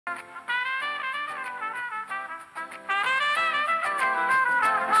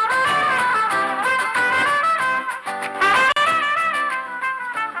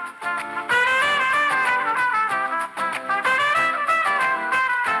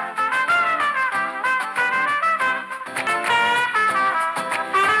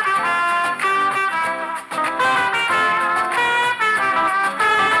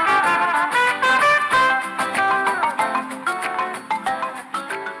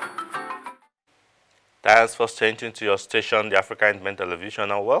Thanks for staying tuned to your station, the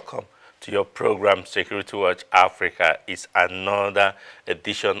AfricaTelevision, and welcome to your program, Security Watch Africa. It's another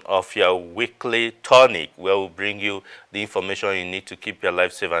edition of your weekly tonic where we bring you the information you need to keep your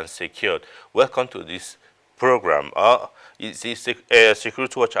life safe and secured. Welcome to this program.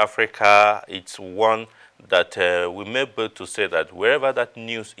 Security Watch Africa. It's one that we may be able to say that wherever that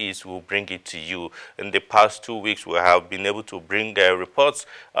news is, we'll bring it to you. In the past 2 weeks, we have been able to bring reports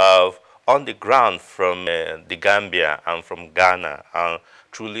of on the ground from the Gambia and from Ghana.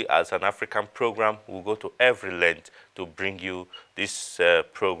 Truly, as an African program, we'll go to every length to bring you this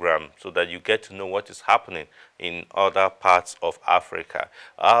program so that you get to know what is happening in other parts of Africa.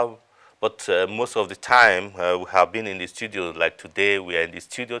 But most of the time, we have been in the studio. Like today, we are in the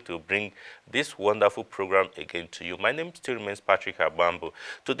studio to bring this wonderful program again to you. My name still remains Patrick Abambo.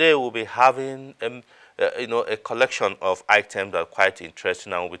 Today, we'll be having a collection of items that are quite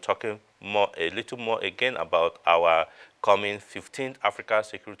interesting, and we'll be talking a little more again about our coming 15th Africa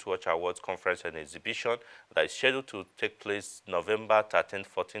Security Watch Awards Conference and Exhibition that is scheduled to take place November 13th,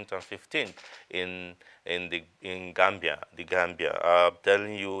 14th, and 15th in Gambia. I'm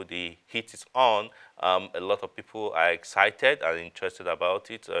telling you, the heat is on. A lot of people are excited and interested about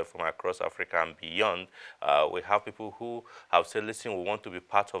it from across Africa and beyond. We have people who have said, listen, we want to be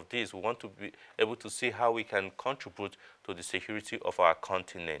part of this. We want to be able to see how we can contribute to the security of our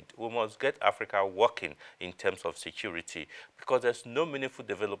continent. We must get Africa working in terms of security, because there's no meaningful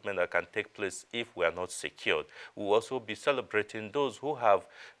development that can take place if we are not secured. We'll also be celebrating those who have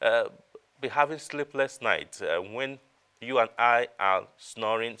been having sleepless nights. When you and I are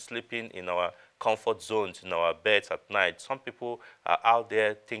snoring, sleeping in our comfort zones, in our beds at night, some people are out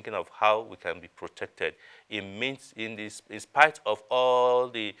there thinking of how we can be protected. It means in spite of all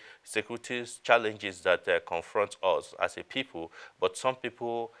the security challenges that confront us as a people, but some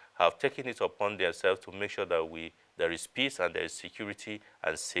people have taken it upon themselves to make sure that there is peace and there is security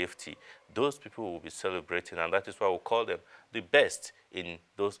and safety. Those people will be celebrating, and that is why we call them the best in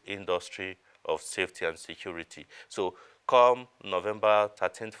those industry of safety and security. So come November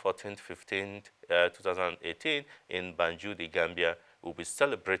 13th, 14th, 15th, 2018 in Banjul, the Gambia, we'll be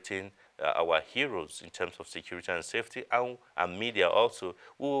celebrating our heroes in terms of security and safety, and media also.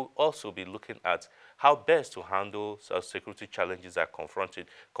 We'll also be looking at how best to handle security challenges that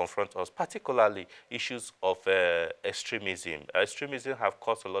confront us, particularly issues of extremism. Extremism have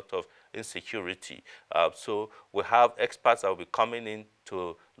caused a lot of insecurity. So we have experts that will be coming in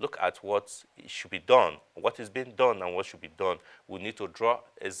to look at what should be done, what is being done and what should be done. We need to draw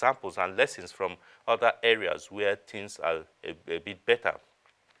examples and lessons from other areas where things are a bit better,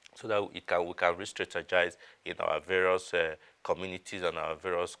 so that we can re-strategize in our various communities and our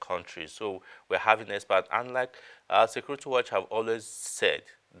various countries. So we're having experts, and like Security Watch have always said,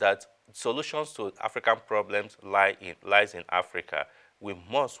 that solutions to African problems lies in Africa. We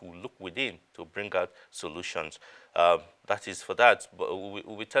must look within to bring out solutions. That is for that. But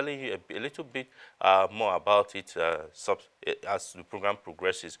we'll be telling you a little bit more about it as the program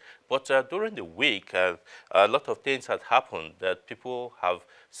progresses. But during the week, a lot of things had happened that people have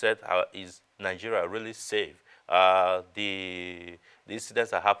said, is Nigeria really safe? The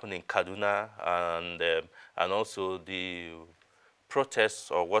incidents that happened in Kaduna, and also the protests,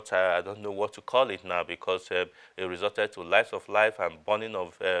 or what I don't know what to call it now, because it resulted to loss of life and burning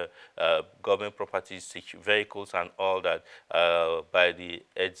of government properties, vehicles, and all that by the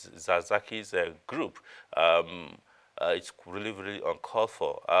Zazaki's group. It's really, really uncalled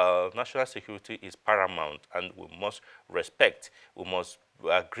for. National security is paramount, and we must respect, we must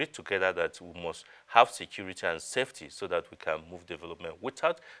agree together that we must have security and safety so that we can move development.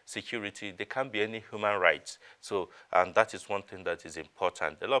 Without security, there can't be any human rights. So, and that is one thing that is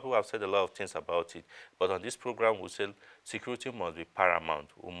important. A lot of people have said a lot of things about it, but on this program, we say security must be paramount.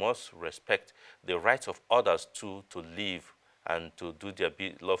 We must respect the rights of others to live and to do their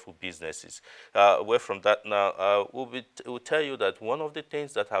lawful businesses. Away from that now, we'll tell you that one of the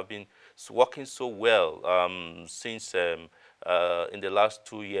things that have been working so well since in the last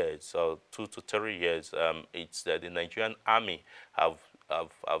 2 years, or 2 to 3 years, it's that the Nigerian army have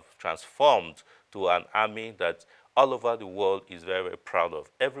transformed to an army that all over the world is very, very proud of.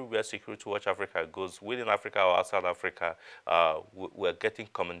 Everywhere Security Watch Africa goes, within Africa or outside Africa, we're getting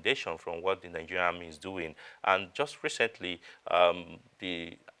commendation from what the Nigerian Army is doing. And just recently,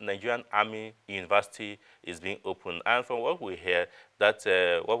 the Nigerian Army University is being opened. And from what we hear, that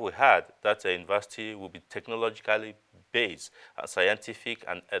that university will be technologically based, scientific,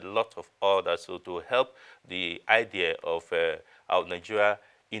 and a lot of others, so to help the idea of our Nigeria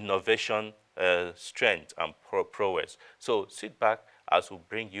innovation strength and prowess. So sit back as we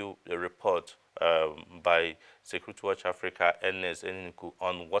bring you a report by Security Watch Africa Ernest Eninku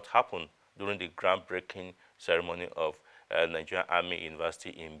on what happened during the groundbreaking ceremony of Nigerian Army University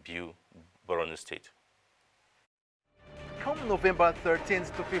in Biu, Borno State. Come November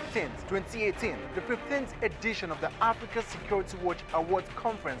 13th to 15th, 2018, the 15th edition of the Africa Security Watch Awards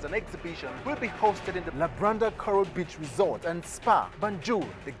Conference and Exhibition will be hosted in the Labranda Coral Beach Resort and Spa, Banjul,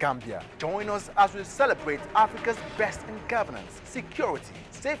 the Gambia. Join us as we celebrate Africa's best in governance, security,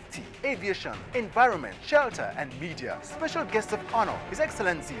 safety, aviation, environment, shelter, and media. Special guest of honor, His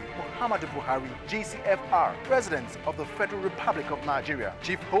Excellency Muhammadu Buhari, GCFR, President of the Federal Republic of Nigeria.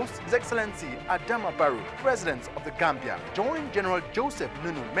 Chief host, His Excellency Adama Barrow, President of the Gambia. Join General Joseph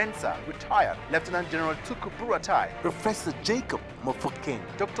Nunu Mensah, retired, Lieutenant General Tuku Buratai, Professor Jacob Mofoking,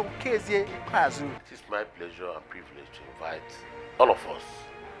 Dr. Kezie Ikpazu. It is my pleasure and privilege to invite all of us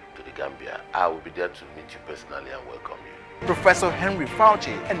to the Gambia. I will be there to meet you personally and welcome you. Professor Henry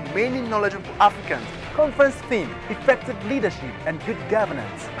Fauci, and many knowledgeable Africans. Conference theme: effective leadership and good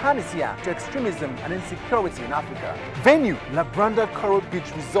governance, panacea to extremism and insecurity in Africa. Venue: Labranda Coral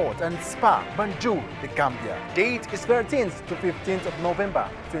Beach Resort and Spa, Banjul, the Gambia. Date is 13th to 15th of November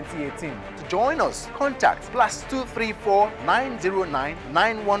 2018. To join us, contact +234 909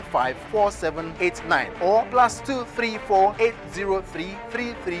 915 4789 or +234 803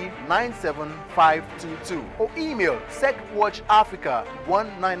 33 522 or email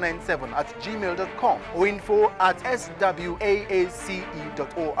secwatchafrica1997@gmail.com or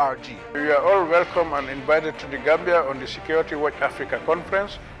info@swaace.org. You are all welcome and invited to the Gambia on the Security Watch Africa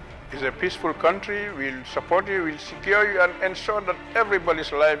Conference. It's a peaceful country. We'll support you, we'll secure you, and ensure that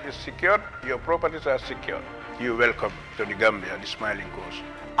everybody's life is secured, your properties are secured. You're welcome to the Gambia, the Smiling Coast.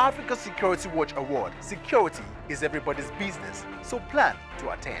 Africa Security Watch Award. Security is everybody's business, so plan to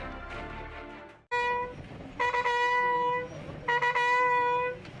attend.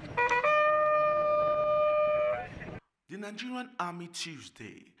 The Nigerian Army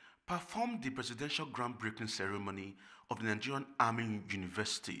Tuesday performed the presidential groundbreaking ceremony of the Nigerian Army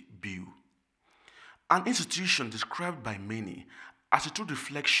University, Biu, an institution described by many as a true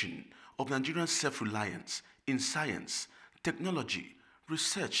reflection of Nigerian self-reliance in science, technology,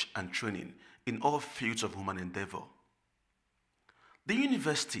 research, and training in all fields of human endeavor. The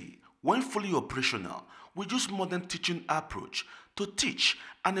university, when fully operational, will use modern teaching approach to teach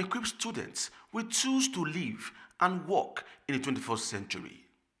and equip students with tools to live and work in the 21st century.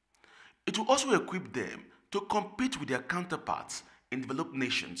 It will also equip them to compete with their counterparts in developed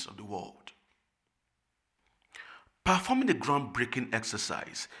nations of the world. Performing the groundbreaking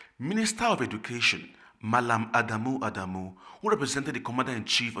exercise, Minister of Education Malam Adamu, who represented the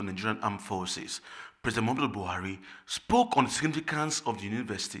Commander-in-Chief of the Nigerian Armed Forces, President Muhammadu Buhari, spoke on the significance of the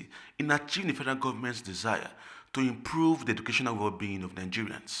university in achieving the federal government's desire to improve the educational well-being of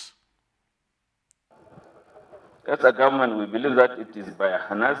Nigerians. As a government, we believe that it is by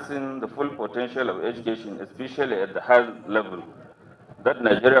harnessing the full potential of education, especially at the high level, that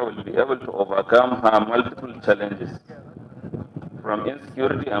Nigeria will be able to overcome her multiple challenges, from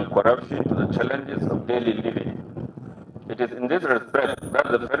insecurity and corruption to the challenges of daily living. It is in this respect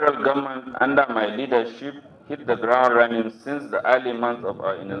that the federal government, under my leadership, hit the ground running since the early months of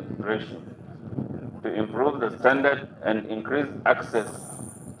our inauguration to improve the standard and increase access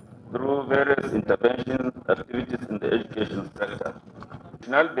through various intervention activities in the education sector.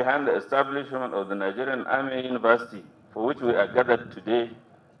 The rationale behind the establishment of the Nigerian Army University, for which we are gathered today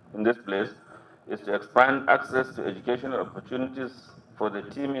in this place, is to expand access to educational opportunities for the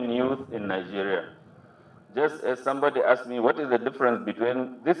teeming youth in Nigeria. Just as somebody asked me, what is the difference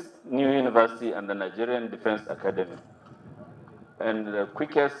between this new university and the Nigerian Defense Academy? And the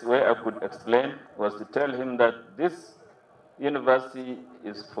quickest way I could explain was to tell him that this university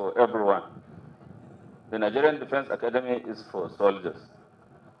is for everyone. The Nigerian Defense Academy is for soldiers.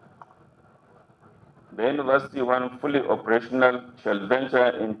 The university, when fully operational, shall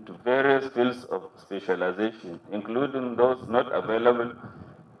venture into various fields of specialization, including those not available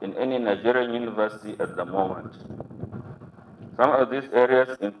in any Nigerian university at the moment. Some of these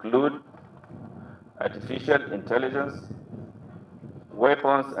areas include artificial intelligence,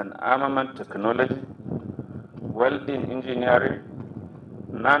 weapons and armament technology, welding engineering,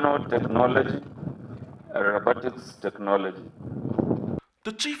 nanotechnology, and robotics technology.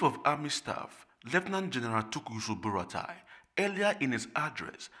 The Chief of Army Staff, Lieutenant General Tukusu Buratai, earlier in his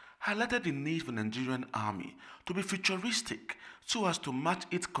address, highlighted the need for the Nigerian Army to be futuristic so as to match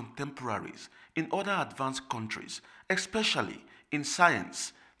its contemporaries in other advanced countries, especially in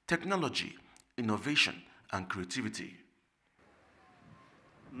science, technology, innovation, and creativity.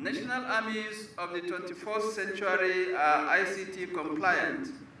 National armies of the 21st century are ICT compliant,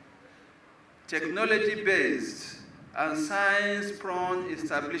 technology-based, and science-prone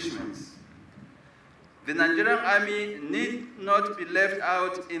establishments. The Nigerian Army need not be left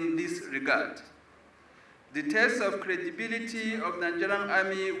out in this regard. The test of credibility of the Nigerian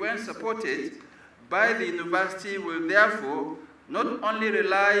Army when supported by the university will therefore not only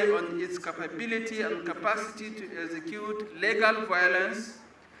rely on its capability and capacity to execute legal violence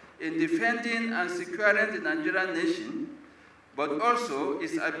in defending and securing the Nigerian nation, but also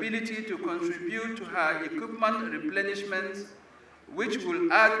its ability to contribute to her equipment replenishment, which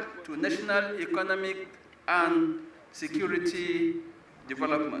will add to national economic and security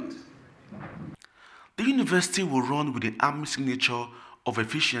development. The university will run with the Army signature of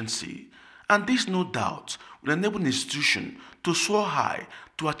efficiency, and this, no doubt, will enable the institution to soar high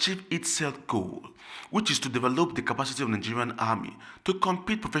to achieve its set goal, which is to develop the capacity of the Nigerian Army to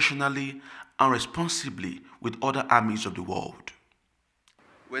compete professionally and responsibly with other armies of the world.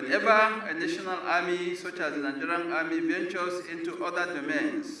 Whenever a national army, such as the Nigerian Army, ventures into other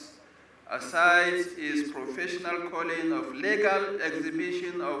domains, aside its professional calling of legal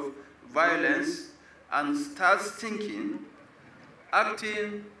exhibition of violence, and starts thinking,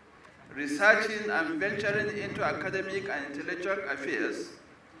 acting, researching, and venturing into academic and intellectual affairs,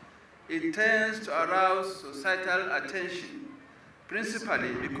 it tends to arouse societal attention,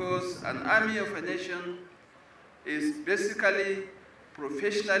 principally because an army of a nation is basically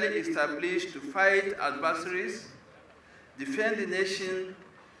professionally established to fight adversaries, defend the nation,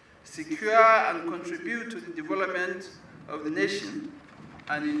 secure and contribute to the development of the nation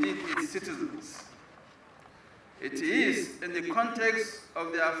and indeed its citizens. It is in the context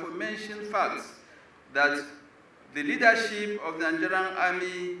of the aforementioned facts that the leadership of the Nigerian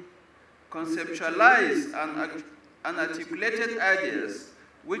Army conceptualized and articulated ideas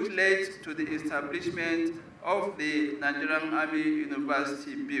which led to the establishment of the Nigerian Army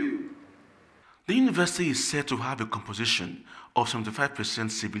University Bill. The university is said to have a composition of 75%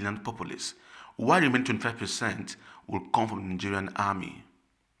 civilian populace, while the remaining 25% will come from the Nigerian Army.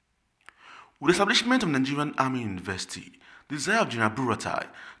 With the establishment of the Nigerian Army University, the desire of General Buratai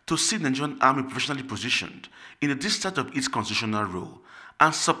to see the Nigerian Army professionally positioned in the discharge of its constitutional role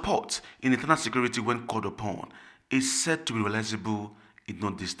and support in internal security when called upon is said to be realizable in no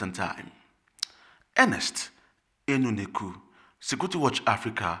distant time. Ernest Enuneku, Security Watch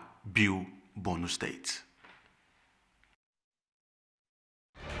Africa, Bill, Borno State.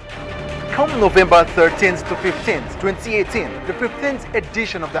 Come November 13th to 15th, 2018, the 15th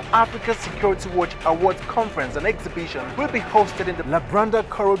edition of the Africa Security Watch Awards Conference and Exhibition will be hosted in the Labranda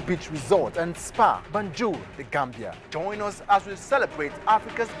Coral Beach Resort and Spa, Banjul, the Gambia. Join us as we celebrate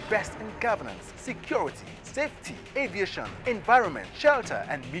Africa's best in governance, security, safety, aviation, environment, shelter,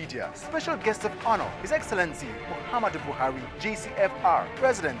 and media. Special guest of honor, His Excellency Muhammadu Buhari, GCFR,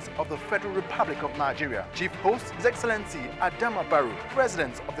 President of the Federal Republic of Nigeria. Chief host, His Excellency Adama Barrow,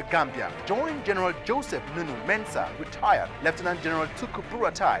 President of the Gambia. Join General Joseph Nunu Mensah, retired, Lieutenant General Tuku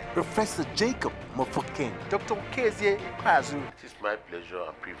Buratai, Professor Jacob Mofoking, Dr. Kezie Kwazu. It is my pleasure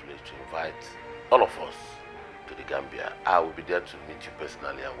and privilege to invite all of us to the Gambia. I will be there to meet you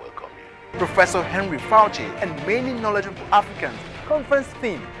personally and welcome you. Professor Henry Fauci, and many knowledgeable Africans. Conference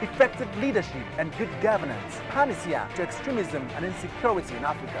theme: effective leadership and good governance, panacea to extremism and insecurity in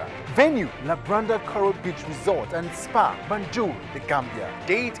Africa. Venue: Labranda Coral Beach Resort and Spa, Banjul, the Gambia.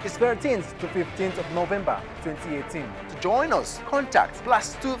 Date is 13th to 15th of November 2018. To join us, contact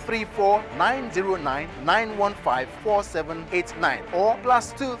 +234 909 915 4789 or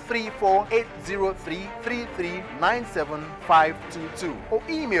 +234 803 3397 522 or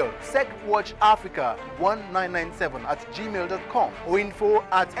email secwatchafrica1997@gmail.com or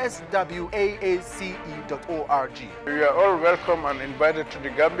info@swaace.org. You are all welcome and invited to the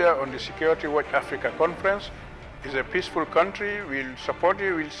Gambia on the Security Watch Africa Conference. It's a peaceful country. We'll support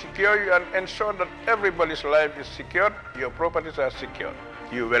you, we'll secure you, and ensure that everybody's life is secured, your properties are secured.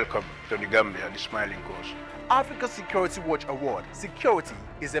 You're welcome to the Gambia, the Smiling Coast. Africa Security Watch Award. Security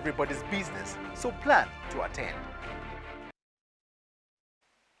is everybody's business, so plan to attend.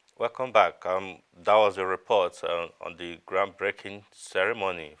 Welcome back. That was a report on the groundbreaking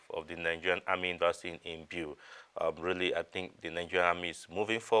ceremony of the Nigerian Army University in Biu. really, I think the Nigerian Army is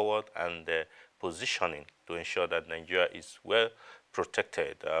moving forward and positioning to ensure that Nigeria is well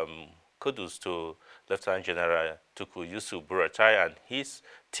protected. Kudos to Lieutenant General Tuku Yusuf Buratai and his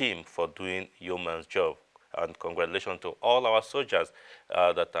team for doing yeoman's job. And congratulations to all our soldiers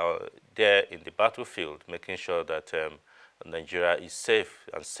that are there in the battlefield, making sure that Nigeria is safe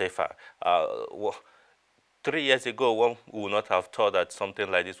and safer. 3 years ago, one would not have thought that something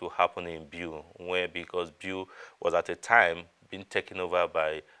like this would happen in Biu, because Biu was at a time being taken over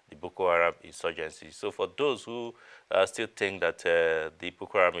by the Boko Haram insurgency. So for those who still think that the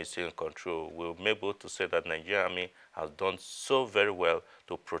Boko Haram is still in control, we'll be able to say that Nigerian Army has done so very well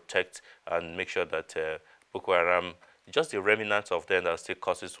to protect and make sure that Boko Haram, just the remnants of them that still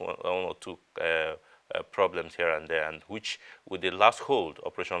causes one or two problems here and there, and which with the last hold,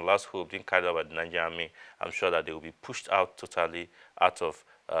 Operation Last Hold being carried out by the Nigerian Army, I'm sure that they will be pushed out totally out of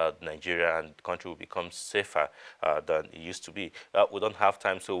Nigeria, and the country will become safer than it used to be. We don't have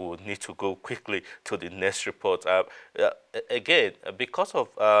time, so we'll need to go quickly to the next report. Again, because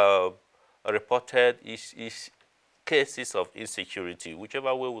of reported cases of insecurity,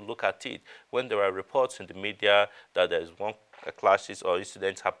 whichever way we look at it, when there are reports in the media that there is one clashes or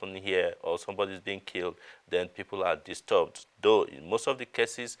incidents happening here or somebody is being killed, then people are disturbed. Though in most of the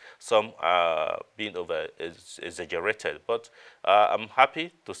cases, some are being exaggerated. But I'm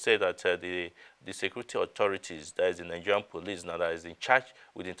happy to say that the security authorities, that is the Nigerian police now, that is in charge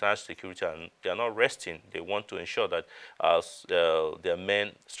with international security, and they are not resting. They want to ensure that their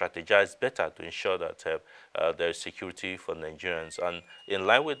men strategize better to ensure that there is security for Nigerians. And in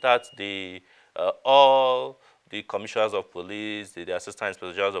line with that, all the commissioners of police, the assistant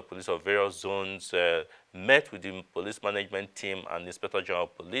inspector generals of police of various zones met with the police management team and the inspector general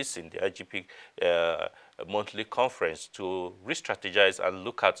of police in the IGP monthly conference to re-strategize and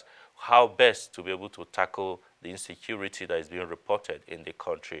look at how best to be able to tackle the insecurity that is being reported in the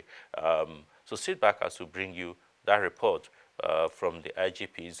country. So sit back as we bring you that report from the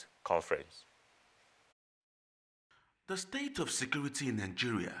IGP's conference. The state of security in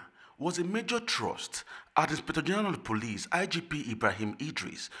Nigeria was a major thrust at Inspector General of Police IGP Ibrahim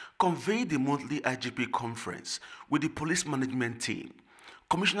Idris conveyed the monthly IGP conference with the police management team,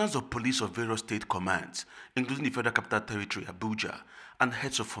 commissioners of police of various state commands, including the Federal Capital Territory, Abuja, and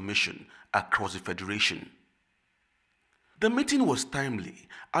heads of formation across the Federation. The meeting was timely,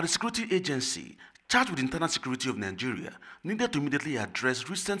 as the security agency charged with the internal security of Nigeria needed to immediately address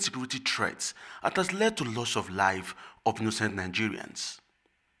recent security threats that has led to loss of life of innocent Nigerians.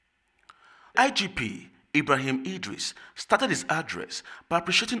 IGP Ibrahim Idris started his address by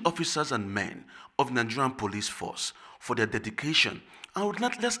appreciating officers and men of the Nigerian police force for their dedication and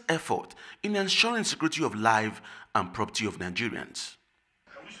relentless effort in ensuring security of life and property of Nigerians.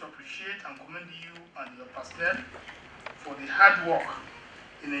 I wish to appreciate and commend you and your personnel for the hard work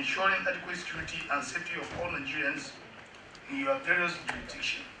in ensuring adequate security and safety of all Nigerians in your various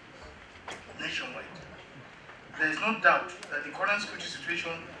jurisdictions nationwide. There is no doubt that the current security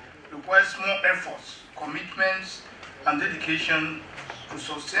situation requires more efforts, commitments, and dedication to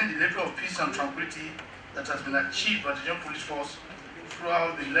sustain the level of peace and tranquility that has been achieved by the Nigerian Police Force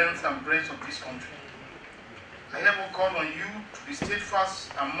throughout the length and breadth of this country. I therefore call on you to be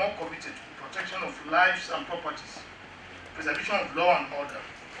steadfast and more committed to the protection of lives and properties, preservation of law and order,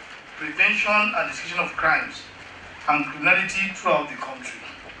 prevention and extinction of crimes and criminality throughout the country.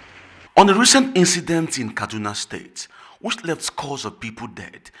 On the recent incident in Kaduna State, which left scores of people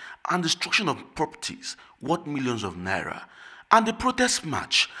dead and destruction of properties worth millions of naira, and the protest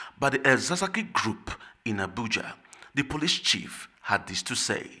march by the El Zazaki group in Abuja, the police chief had this to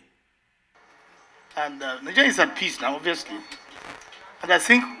say. And Nigeria is at peace now, obviously. And I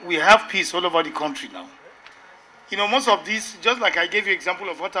think we have peace all over the country now. You know, most of these, just like I gave you an example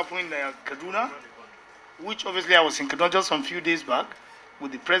of what happened in Kaduna, which obviously I was in Kaduna just some few days back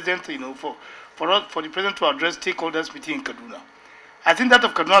with the president, you know, for the president to address stakeholders meeting in Kaduna. I think that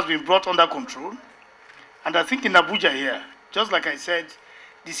of Kaduna has been brought under control. And I think in Abuja here, just like I said,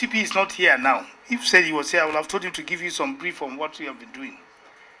 the CP is not here now. If said he was here, I would have told him to give you some brief on what we have been doing.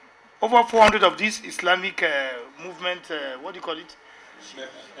 Over 400 of this Islamic movement, what do you call it?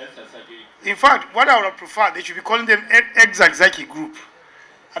 In fact, what I would have preferred, they should be calling them ex-Zaki group.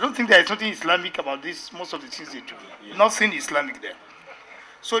 I don't think there is nothing Islamic about this, most of the things they do. Nothing Islamic there.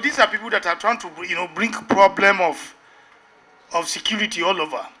 So these are people that are trying to, you know, bring problem of security all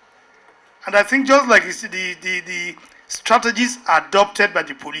over. And I think just like the strategies adopted by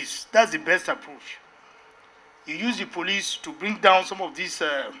the police, that's the best approach. You use the police to bring down some of these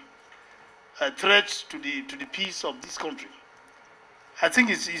threats to the peace of this country. I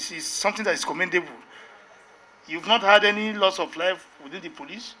think it's something that is commendable. You've not had any loss of life within the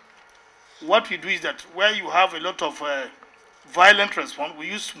police. What we do is that where you have a lot of violent response, we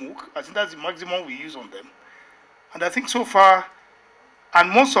use smoke. I think that's the maximum we use on them. And I think so far, and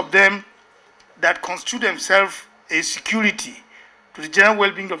most of them that constitute themselves a security to the general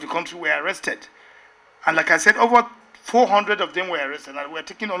well-being of the country were arrested. And like I said, over 400 of them were arrested, and we're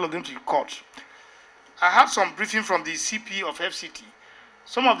taking all of them to court. I had some briefing from the CP of FCT.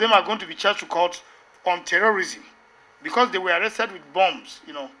 Some of them are going to be charged to court on terrorism because they were arrested with bombs,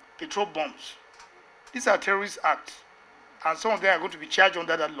 petrol bombs. These are terrorist acts, and some of them are going to be charged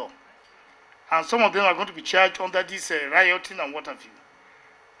under that law. And some of them are going to be charged under this rioting and what have you.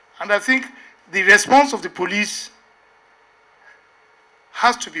 And I think the response of the police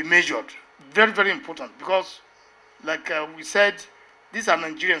has to be measured. Very, very important, because like we said, these are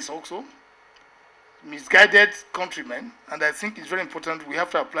Nigerians also, misguided countrymen, and I think it's very important we have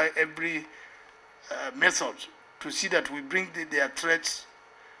to apply every method to see that we bring their threats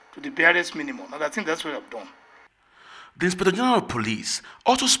to the barest minimum, and I think that's what I've done. The Inspector General of Police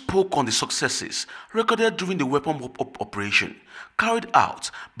also spoke on the successes recorded during the weapon operation carried out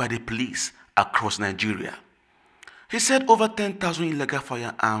by the police across Nigeria. He said over 10,000 illegal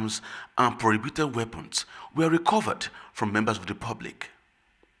firearms and prohibited weapons were recovered from members of the public.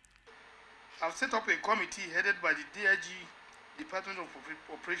 I've set up a committee headed by the DIG, Department of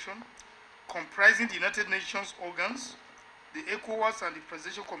Operation, comprising the United Nations organs, the ECOWAS and the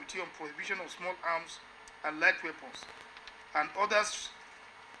Presidential Committee on Prohibition of Small Arms and Light Weapons, and other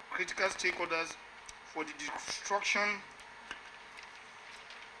critical stakeholders for the destruction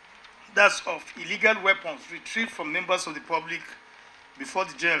of illegal weapons retrieved from members of the public before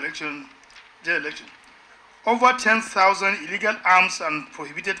the general election. Over 10,000 illegal arms and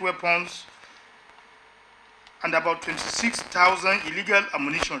prohibited weapons and about 26,000 illegal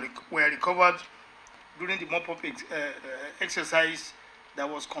ammunition were recovered during the mop-up exercise that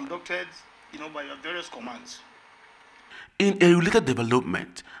was conducted by your various commands. In a related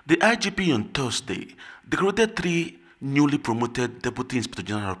development, the IGP on Thursday decorated 3 newly promoted Deputy Inspector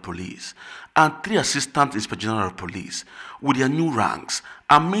General of Police and 3 Assistant Inspector General of Police with their new ranks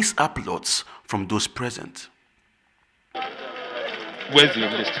amidst applause from those present. Where's the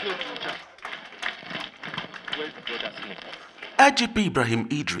list? IGP Ibrahim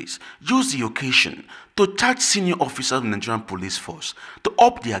Idris used the occasion to charge senior officers of the Nigerian Police Force to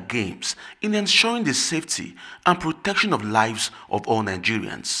up their games in ensuring the safety and protection of lives of all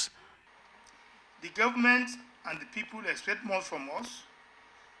Nigerians. The government and the people expect more from us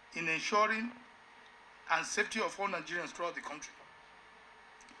in ensuring and safety of all Nigerians throughout the country.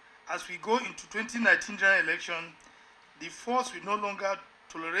 As we go into 2019 general election, the force will no longer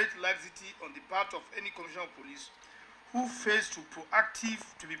tolerate laxity on the part of any commissioner of police who fails to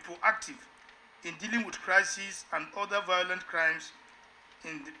be proactive in dealing with crises and other violent crimes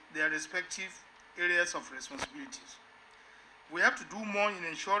in their respective areas of responsibilities. We have to do more in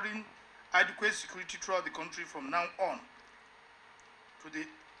ensuring adequate security throughout the country from now on till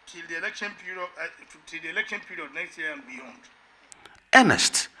the election period next year and beyond.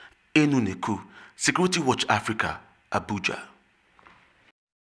 Ernest Enuneku, Security Watch Africa, Abuja.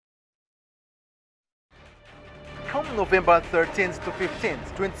 Come November 13th to 15th,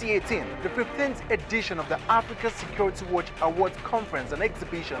 2018, the 15th edition of the Africa Security Watch Awards Conference and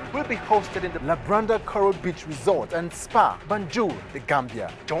Exhibition will be hosted in the Labranda Coral Beach Resort and Spa, Banjul, the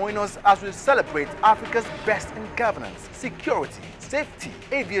Gambia. Join us as we celebrate Africa's best in governance, security, safety,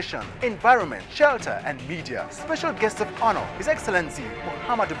 aviation, environment, shelter, and media. Special guest of honor, His Excellency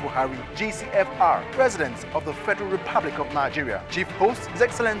Muhammadu Buhari, GCFR, President of the Federal Republic of Nigeria. Chief host, His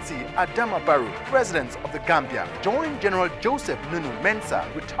Excellency Adama Barrow, President of the Gambia. Join General Joseph Nunu Mensah,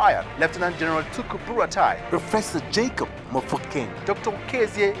 retired, Lieutenant General Tuku Buratai, Professor Jacob Mofoking, Dr.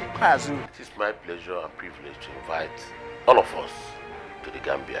 Kezie Ikwazu. It is my pleasure and privilege to invite all of us to the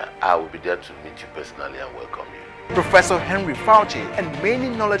Gambia. I will be there to meet you personally and welcome you. Professor Henry Fauci and many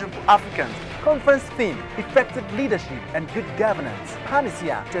knowledgeable Africans. Conference theme, effective leadership and good governance,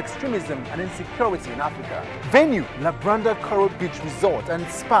 panacea to extremism and insecurity in Africa. Venue, Labranda Coral Beach Resort and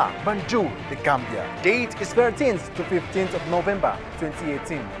Spa, Banjul, the Gambia. Date is 13th to 15th of November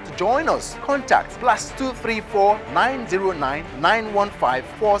 2018. To join us, contact +234 909 915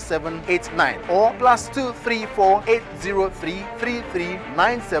 4789 or +234 803 33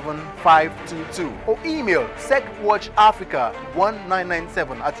 97522 or email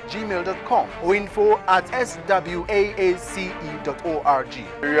secwatchafrica1997@gmail.com or info@swaace.org.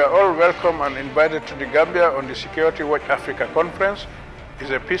 You are all welcome and invited to the Gambia on the Security Watch Africa Conference.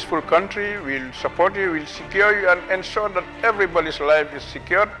 It's a peaceful country. We'll support you, we'll secure you and ensure that everybody's life is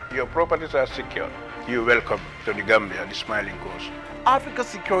secured, your properties are secured. You're welcome. to the Gambia, the smiling coast. Africa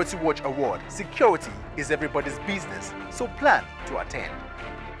Security Watch Award. Security is everybody's business, so plan to attend.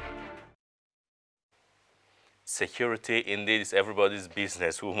 Security indeed is everybody's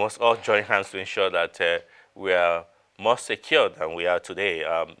business. We must all join hands to ensure that we are more secure than we are today.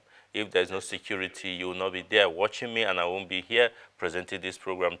 If there's no security, you will not be there watching me, and I won't be here presenting this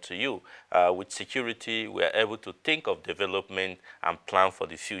program to you. With security, we are able to think of development and plan for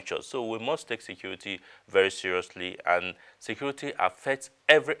the future. So we must take security very seriously, and security affects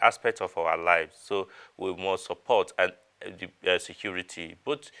every aspect of our lives. So we must support and security.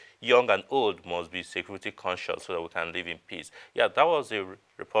 Both young and old must be security conscious so that we can live in peace. Yeah, that was a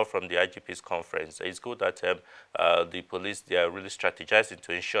report from the IGP's conference. It's good that the police, they are really strategizing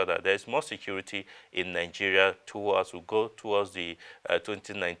to ensure that there is more security in Nigeria towards, we go towards the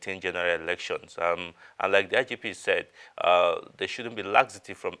 2019 general elections. And like the IGP said, there shouldn't be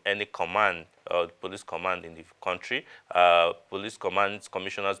laxity from any command, police command in the country. Police commands,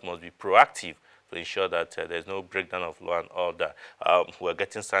 commissioners must be proactive to ensure that there's no breakdown of law and order. We're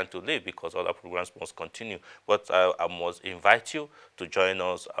getting time to leave because other programs must continue. But I must invite you to join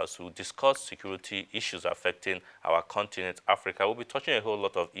us as we discuss security issues affecting our continent, Africa. We'll be touching a whole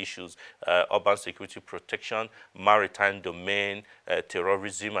lot of issues: urban security protection, maritime domain,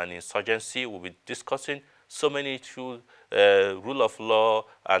 terrorism and insurgency. We'll be discussing so many issues, rule of law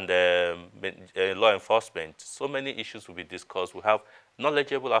and law enforcement. So many issues will be discussed. We have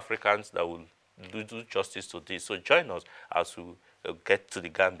knowledgeable Africans that will do justice to this. So join us as we get to the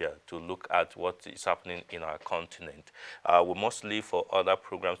Gambia to look at what is happening in our continent. We must leave for other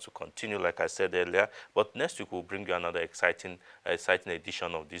programs to continue, like I said earlier. But next week, we'll bring you another exciting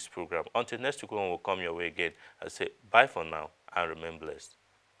edition of this program. Until next week, when we'll come your way again, I say bye for now and remain blessed.